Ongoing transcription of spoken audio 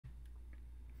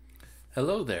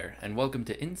Hello there, and welcome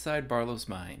to Inside Barlow's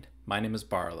Mind. My name is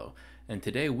Barlow, and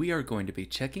today we are going to be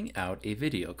checking out a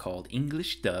video called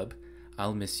English Dub,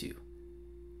 I'll Miss You.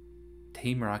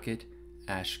 Team Rocket,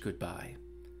 Ash Goodbye.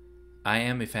 I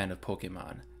am a fan of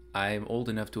Pokemon. I am old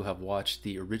enough to have watched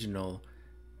the original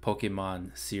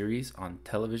Pokemon series on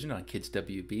television on Kids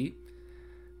WB,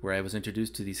 where I was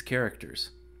introduced to these characters.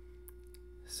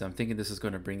 So I'm thinking this is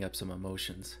going to bring up some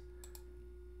emotions.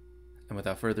 And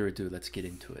without further ado, let's get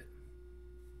into it.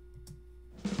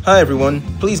 Hi everyone,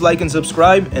 please like and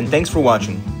subscribe, and thanks for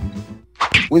watching.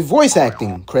 With voice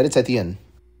acting, credits at the end.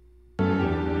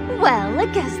 Well, I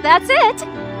guess that's it.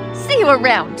 See you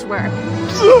around, Twerp.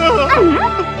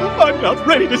 I'm not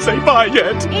ready to say bye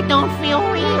yet. It don't feel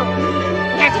real.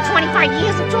 After 25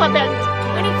 years of torment.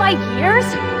 25 years?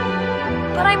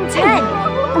 But I'm 10.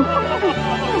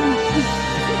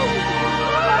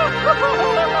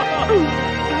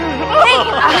 Hey,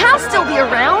 I'll still be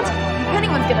around. If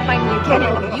anyone's gonna find me again,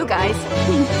 it'll be you guys.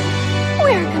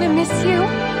 We're gonna miss you.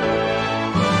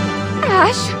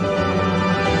 Ash.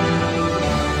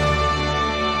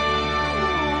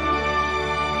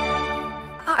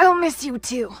 I'll miss you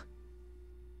too.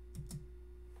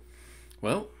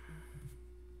 Well,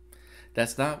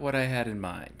 that's not what I had in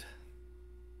mind.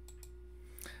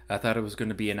 I thought it was going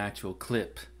to be an actual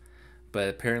clip, but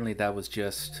apparently that was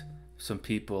just some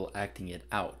people acting it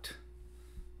out.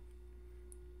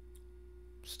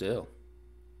 Still,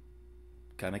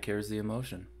 kind of carries the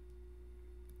emotion.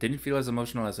 Didn't feel as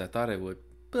emotional as I thought it would,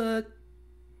 but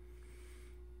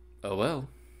oh well.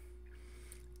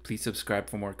 Please subscribe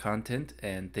for more content,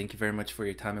 and thank you very much for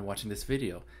your time in watching this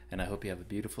video, and I hope you have a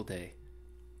beautiful day.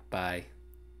 Bye.